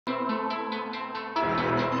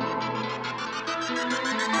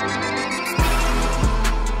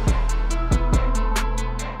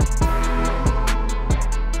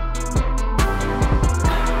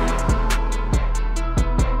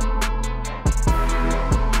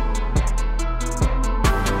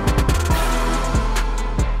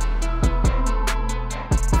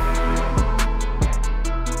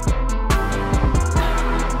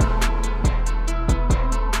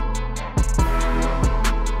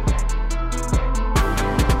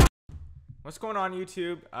going on,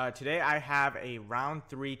 YouTube? Today I have a round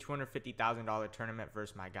 3 $250,000 tournament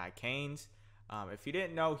versus my guy CANES. If you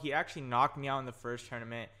didn't know, he actually knocked me out in the first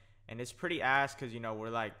tournament, and it's pretty ass because, you know, we're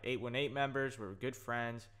like 818 members, we're good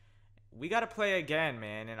friends. We got to play again,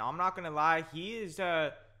 man, and I'm not going to lie, he is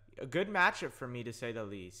a good matchup for me, to say the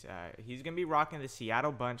least. He's going to be rocking the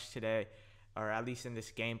Seattle bunch today, or at least in this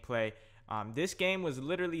gameplay. This game was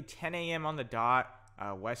literally 10 a.m. on the dot,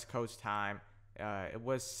 West Coast time. It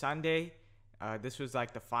was Sunday. This was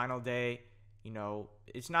like the final day. You know,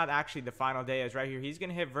 it's not actually the final day, as right here he's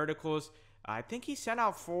gonna hit verticals. I think he sent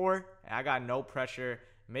out 4. I got no pressure.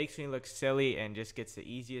 Makes me look silly and just gets the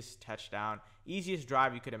easiest touchdown, easiest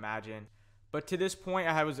drive you could imagine. But to this point,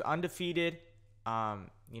 I was undefeated.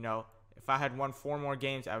 You know, if I had won 4 more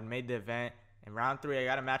games, I would have made the event. In round 3, I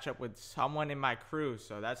got to match up with someone in my crew,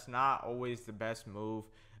 so that's not always the best move.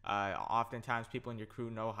 Oftentimes, people in your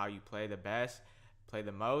crew know how you play the best, play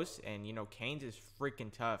the most, and, you know, CANES is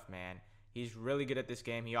freaking tough, man. He's really good at this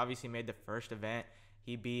game. He obviously made the first event.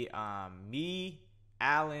 He beat me,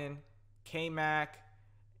 Allen, K-Mac,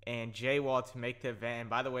 and J-Wall to make the event. And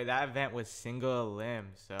by the way, that event was single limb,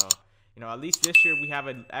 so, you know, at least this year we have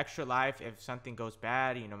an extra life if something goes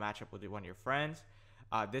bad, you know, match up with one of your friends.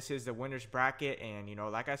 This is the winner's bracket, and, you know,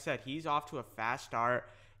 like I said, he's off to a fast start.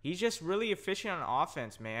 He's just really efficient on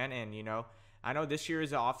offense, man, and, you know, I know this year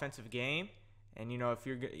is an offensive game, and, you know, if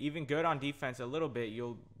you're even good on defense a little bit,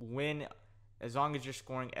 you'll win as long as you're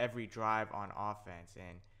scoring every drive on offense,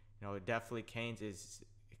 and, you know, definitely CANES is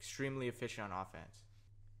extremely efficient on offense.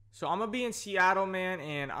 So I'm going to be in Seattle, man,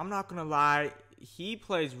 and I'm not going to lie, he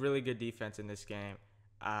plays really good defense in this game.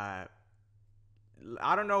 I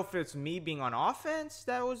don't know if it's me being on offense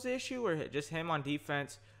that was the issue or just him on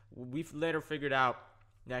defense. We've later figured out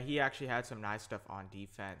that he actually had some nice stuff on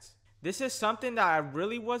defense. This is something that I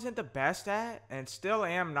really wasn't the best at and still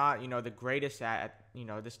am not, you know, the greatest at, you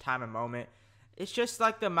know, this time and moment. It's just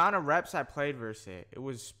like the amount of reps I played versus it. It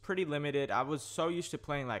was pretty limited. I was so used to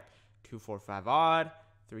playing like 2-4-5 odd,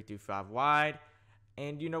 3-5 wide,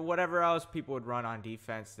 and, you know, whatever else people would run on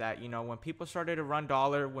defense that, you know, when people started to run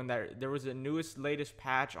dollar, when there was the latest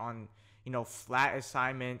patch on, you know, flat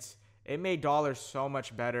assignments, it made dollar so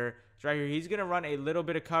much better. So right here, he's going to run a little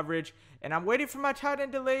bit of coverage, and I'm waiting for my tight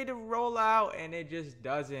end delay to roll out, and it just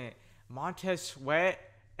doesn't. Montez Sweat,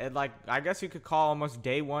 and like, I guess you could call almost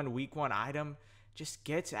day 1, week 1 item, just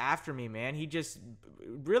gets after me, man. He just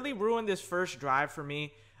really ruined this first drive for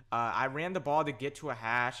me. I ran the ball to get to a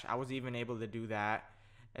hash. I was even able to do that.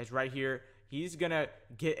 As right here, he's going to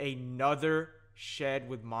get another shed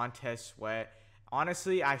with Montez Sweat.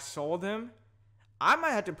 Honestly, I sold him. I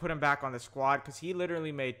might have to put him back on the squad because he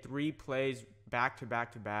literally made 3 plays back to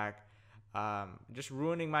back to back. Just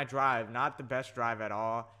ruining my drive. Not the best drive at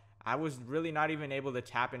all. I was really not even able to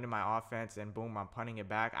tap into my offense, and boom, I'm punting it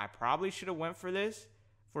back. I probably should have went for this,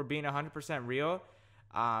 for being 100% real.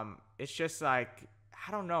 It's just like,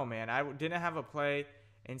 I don't know, man. I didn't have a play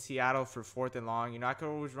in Seattle for 4th and long. You know, I could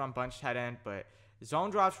always run bunch tight end, but zone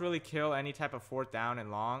drops really kill any type of 4th down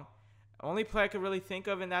and long. Only play I could really think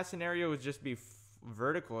of in that scenario would just be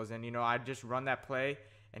verticals, and, you know, I'd just run that play,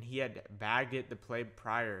 and he had bagged it the play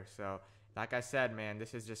prior. So, like I said, man,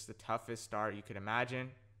 this is just the toughest start you could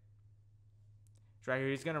imagine. So right here,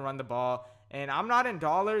 he's going to run the ball, and I'm not in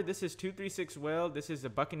dollar. This is 236 will. This is the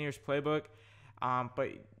Buccaneers playbook, but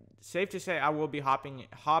safe to say I will be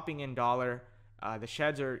hopping in dollar. The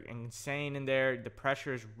sheds are insane in there. The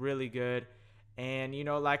pressure is really good. And, you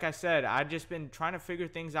know, like I said, I've just been trying to figure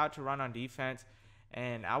things out to run on defense.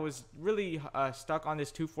 And I was really stuck on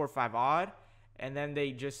this 2-4-5 odd. And then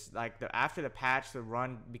they just, like, after the patch, the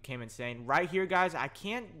run became insane. Right here, guys, I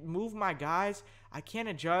can't move my guys. I can't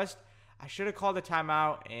adjust. I should have called a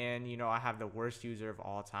timeout. And, you know, I have the worst user of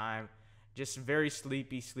all time. Just very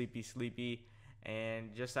sleepy.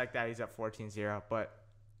 And just like that, he's up 14-0. But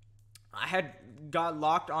I had got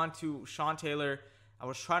locked onto Sean Taylor. I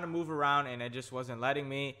was trying to move around, and it just wasn't letting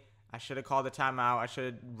me. I should have called a timeout. I should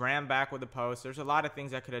have ran back with the post. There's a lot of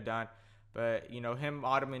things I could have done. But, you know, him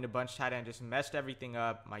automating a bunch tight end just messed everything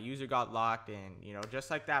up. My user got locked, and, you know, just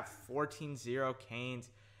like that, 14-0 CANES.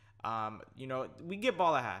 You know, we get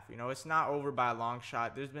ball at half. You know, it's not over by a long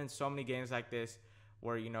shot. There's been so many games like this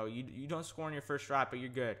where, you know, you don't score in your first drive, but you're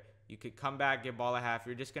good. You could come back, get ball at half.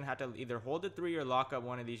 You're just going to have to either hold the 3 or lock up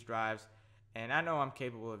one of these drives. And I know I'm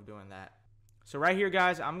capable of doing that. So right here,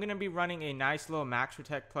 guys, I'm going to be running a nice little max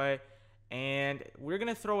protect play. And we're going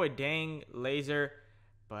to throw a dang laser.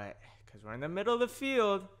 But because we're in the middle of the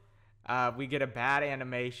field, we get a bad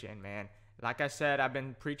animation, man. Like I said, I've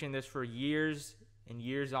been preaching this for years and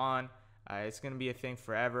years on. It's going to be a thing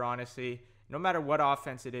forever, honestly. no matter what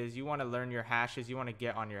offense it is, you want to learn your hashes. You want to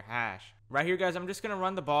get on your hash. Right here, guys, I'm just going to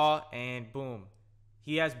run the ball, and boom.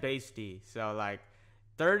 He has base D. So, like,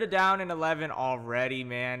 3rd down and 11 already,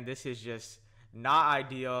 man. This is just not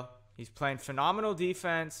ideal. He's playing phenomenal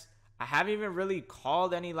defense. I haven't even really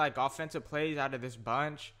called any, like, offensive plays out of this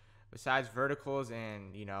bunch besides verticals,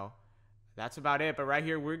 and, you know, that's about it. But right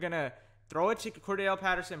here, we're going to throw it to Cordell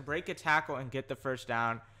Patterson, break a tackle, and get the first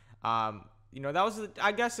down. You know, that was,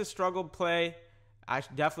 I guess, a struggle play. I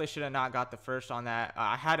definitely should have not got the first on that.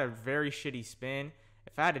 I had a very shitty spin.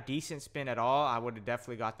 If I had a decent spin at all, I would have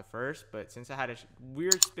definitely got the first. But since I had a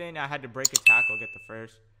weird spin, I had to break a tackle, get the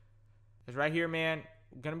first. Because right here, man,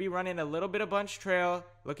 going to be running a little bit of bunch trail,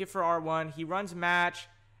 looking for R1. He runs match,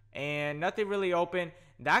 and nothing really open.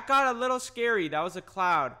 That got a little scary. That was a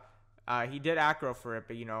cloud. He did acro for it,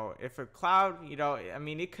 but, you know, if a cloud, you know, I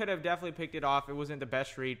mean, it could have definitely picked it off. It wasn't the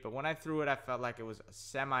best read, but when I threw it, I felt like it was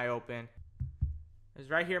semi-open. It's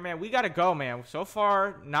right here, man. We got to go, man. So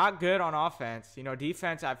far, not good on offense. You know,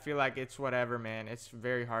 defense, I feel like it's whatever, man. It's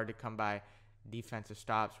very hard to come by defensive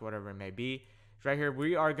stops, whatever it may be. It's right here.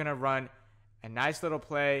 We are going to run a nice little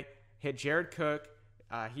play, hit Jared Cook.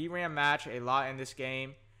 He ran match a lot in this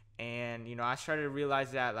game. And, you know, I started to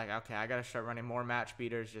realize that, like, okay, I got to start running more match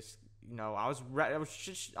beaters. Just, you know, I was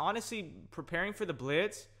just honestly preparing for the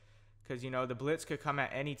blitz because, you know, the blitz could come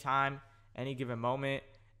at any time, any given moment.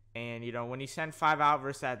 And, you know, when you send 5 out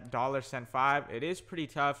versus that dollar send 5, it is pretty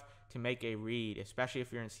tough to make a read, especially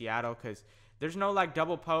if you're in Seattle, because there's no, like,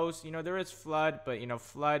 double post. You know, there is flood, but, you know,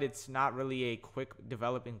 flood, it's not really a quick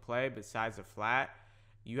developing play besides the flat.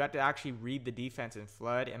 You have to actually read the defense in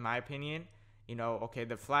flood, in my opinion. You know, okay,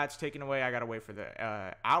 the flat's taken away. I got to wait for the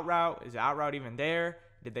out route. Is the out route even there?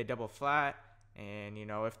 Did they double flat? And, you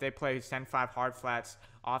know, if they play send 5 hard flats,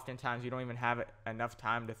 oftentimes you don't even have enough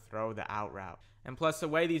time to throw the out route. And plus, the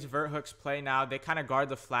way these vert hooks play now, they kind of guard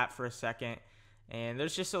the flat for a second. And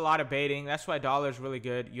there's just a lot of baiting. That's why dollar's really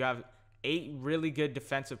good. You have 8 really good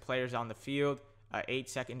defensive players on the field, 8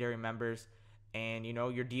 secondary members. And, you know,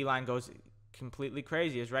 your D-line goes completely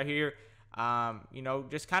crazy. It's right here. You know,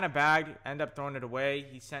 just kind of bagged, end up throwing it away.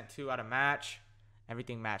 He sent 2 out of match.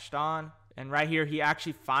 Everything matched on. And right here, he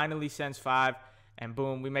actually finally sends 5. And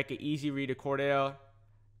boom, we make an easy read to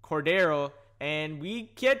Cordero. And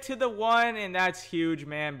we get to the 1, and that's huge,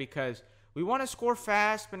 man, because we want to score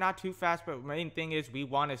fast, but not too fast. But the main thing is we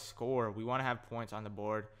want to score. We want to have points on the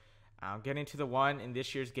board. Getting to the 1 in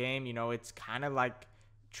this year's game, you know, it's kind of like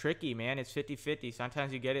tricky, man. It's 50-50.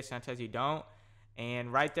 Sometimes you get it, sometimes you don't.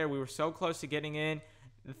 And right there, we were so close to getting in.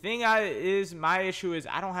 The thing my issue is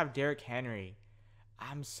I don't have Derrick Henry.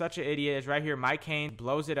 I'm such an idiot. It's right here. Mike Canes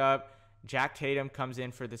blows it up. Jack Tatum comes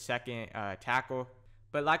in for the second tackle.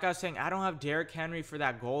 But like I was saying, I don't have Derrick Henry for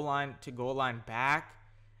that goal line to goal line back.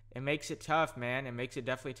 It makes it tough, man. It makes it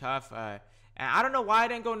definitely tough. And I don't know why I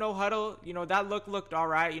didn't go no huddle. You know, that looked all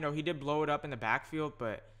right. You know, he did blow it up in the backfield,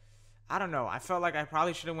 but I don't know. I felt like I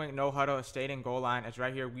probably should have went no huddle, stayed in goal line. It's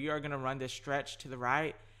right here. We are going to run this stretch to the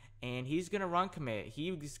right, and he's going to run commit.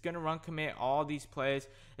 He's going to run commit all these plays.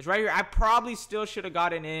 It's right here. I probably still should have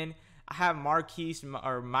gotten in. I have Marquise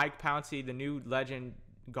or Mike Pouncey, the new legend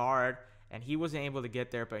guard, and he wasn't able to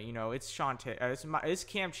get there. But, you know, it's it's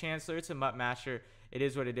Cam Chancellor. It's a mutt master. It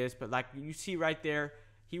is what it is. But, like you see right there,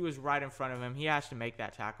 he was right in front of him. He has to make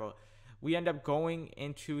that tackle. We end up going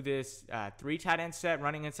into this 3 tight end set,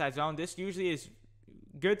 running inside zone. This usually is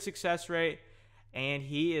good success rate, and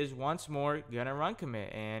he is once more going to run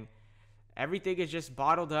commit. And everything is just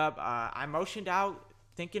bottled up. I motioned out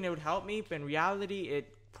thinking it would help me, but in reality, it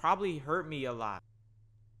probably hurt me a lot.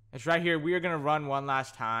 It's right here. We are going to run one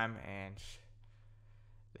last time, and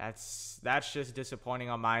that's just disappointing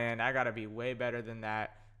on my end. I got to be way better than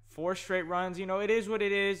that. 4 straight runs, you know, it is what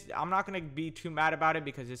it is. I'm not going to be too mad about it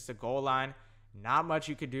because it's the goal line. Not much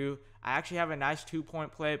you could do. I actually have a nice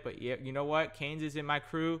 2-point play, but you know what? Canes is in my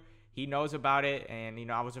crew. He knows about it, and, you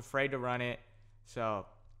know, I was afraid to run it. So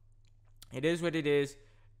it is what it is.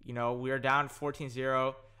 You know, we are down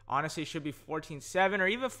 14-0. Honestly, it should be 14-7 or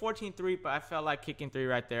even 14-3, but I felt like kicking 3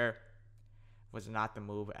 right there was not the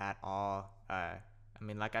move at all. I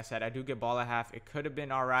mean, like I said, I do get ball at half. It could have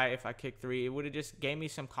been all right if I kicked 3. It would have just gave me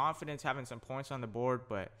some confidence having some points on the board.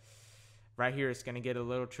 But right here, it's going to get a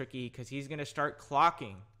little tricky because he's going to start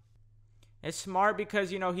clocking. It's smart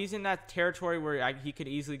because, you know, he's in that territory where he could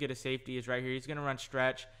easily get a safety. Is right here. He's going to run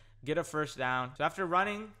stretch, get a first down. So after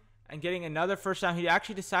running and getting another first down, he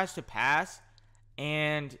actually decides to pass.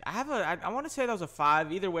 And I want to say that was a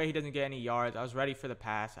 5. Either way, he doesn't get any yards. I was ready for the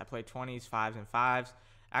pass. I played 20s, 5s, and 5s.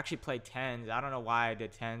 Actually played 10s. I don't know why I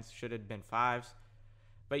did 10s. Should have been 5s.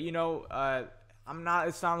 But, you know,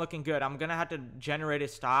 It's not looking good. I'm gonna have to generate a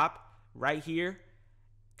stop right here,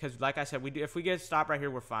 because like I said, if we get a stop right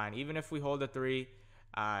here, we're fine. Even if we hold a 3,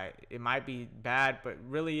 it might be bad, but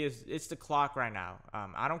really it's the clock right now.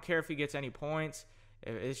 I don't care if he gets any points.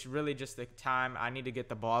 It's really just the time. I need to get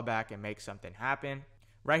the ball back and make something happen.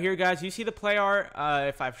 Right here, guys, you see the play art.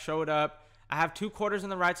 If I've showed up, I have 2 quarters on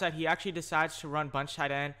the right side. He actually decides to run bunch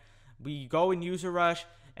tight end. We go and use a rush,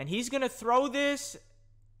 and he's gonna throw this.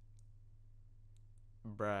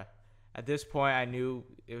 Bruh. At this point, I knew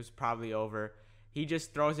it was probably over. He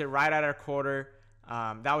just throws it right at our quarter.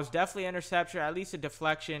 That was definitely an interception, at least a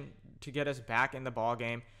deflection to get us back in the ball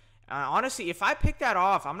game. Honestly, if I pick that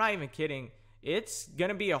off, I'm not even kidding, it's going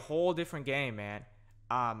to be a whole different game, man.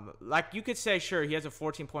 Like you could say, sure, he has a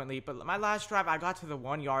 14-point lead, but my last drive, I got to the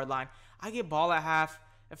 1-yard line. I get ball at half.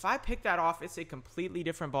 If I pick that off, it's a completely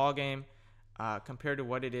different ball game compared to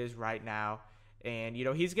what it is right now. And, you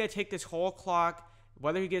know, he's going to take this whole clock.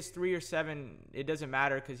 Whether he gets 3 or 7, it doesn't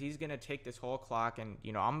matter, because he's going to take this whole clock. And,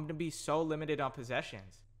 you know, I'm going to be so limited on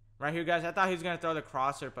possessions. Right here, guys, I thought he was going to throw the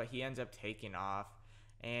crosser, but he ends up taking off.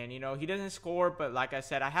 And, you know, he doesn't score, but like I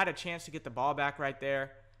said, I had a chance to get the ball back right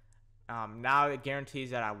there. Now it guarantees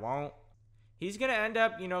that I won't. He's going to end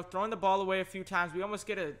up, you know, throwing the ball away a few times. We almost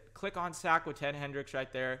get a click-on sack with Ted Hendricks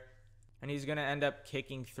right there. And he's going to end up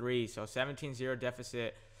kicking 3. So 17-0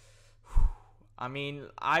 deficit. I mean,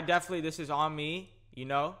 this is on me. You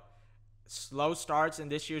know, slow starts in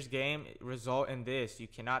this year's game result in this. You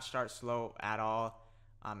cannot start slow at all,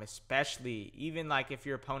 especially even like if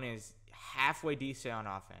your opponent is halfway decent on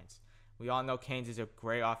offense. We all know CANES is a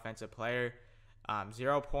great offensive player.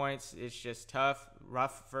 0 points. It's just tough.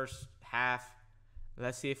 Rough first half.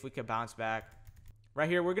 Let's see if we could bounce back. Right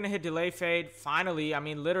here, we're going to hit delay fade. Finally, I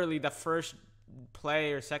mean, literally the first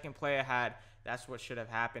play or second play I had, that's what should have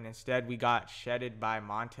happened. Instead, we got shedded by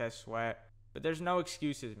Montez Sweat. But there's no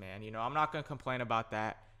excuses, man. You know, I'm not going to complain about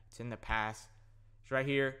that. It's in the past. It's right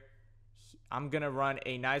here. I'm going to run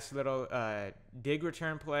a nice little dig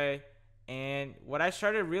return play. And what I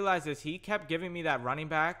started to realize is he kept giving me that running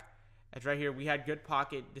back. It's right here. We had good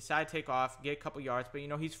pocket. Decided to take off, get a couple yards. But, you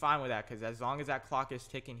know, he's fine with that, because as long as that clock is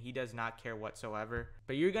ticking, he does not care whatsoever.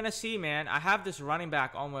 But you're going to see, man, I have this running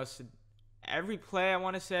back almost every play, I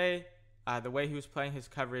want to say. The way he was playing his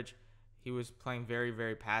coverage, he was playing very,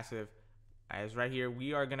 very passive. As right here,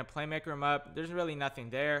 we are going to playmaker him up. There's really nothing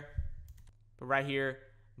there. But right here,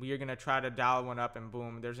 we are going to try to dial one up, and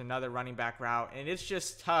boom, there's another running back route. And it's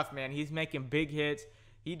just tough, man. He's making big hits.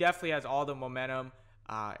 He definitely has all the momentum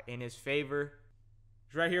in his favor.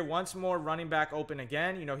 Right here, once more, running back open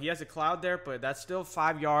again. You know, he has a cloud there, but that's still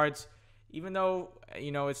 5 yards. Even though,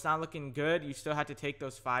 you know, it's not looking good, you still have to take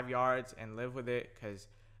those 5 yards and live with it, because,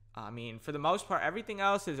 I mean, for the most part, everything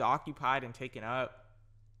else is occupied and taken up.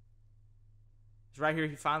 Right here,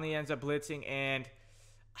 he finally ends up blitzing, and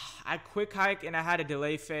I quick hike and I had a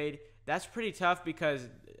delay fade. That's pretty tough because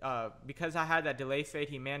I had that delay fade,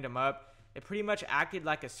 he manned him up. It pretty much acted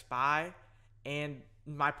like a spy, and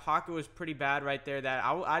my pocket was pretty bad right there. That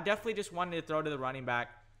I definitely just wanted to throw to the running back,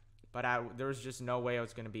 but there was just no way I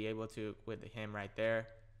was going to be able to with him right there.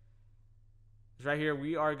 Right here,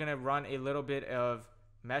 we are going to run a little bit of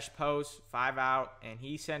mesh post, 5 out, and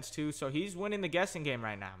he sends 2. So he's winning the guessing game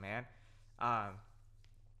right now, man.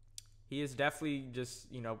 He is definitely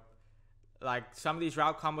just, you know, like some of these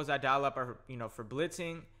route combos I dial up are, you know, for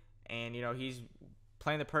blitzing, and, you know, he's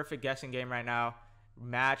playing the perfect guessing game right now.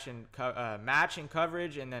 Match and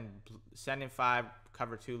coverage, and then sending 5,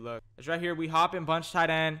 cover 2 look. It's right here. We hop in bunch tight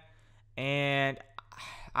end, and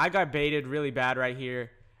I got baited really bad right here.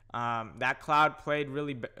 That cloud played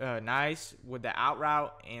really nice with the out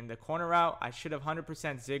route and the corner route. I should have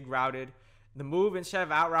 100% zig routed. The move instead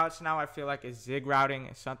of out routes now, I feel like, is zig routing.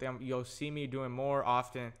 It's something you'll see me doing more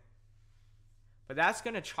often. But that's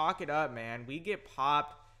going to chalk it up, man. We get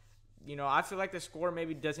popped. You know, I feel like the score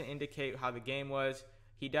maybe doesn't indicate how the game was.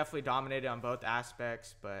 He definitely dominated on both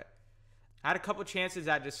aspects, but I had a couple chances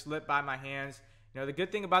that just slipped by my hands. You know, the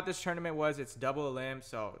good thing about this tournament was it's double elim.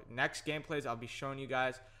 So next gameplays I'll be showing you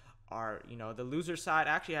guys are, you know, the loser side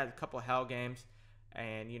actually has a couple hell games,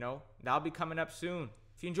 and, you know, that'll be coming up soon.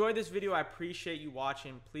 If you enjoyed this video, I appreciate you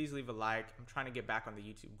watching. Please leave a like. I'm trying to get back on the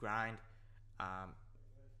YouTube grind.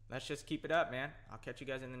 Let's just keep it up, man. I'll catch you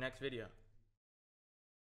guys in the next video.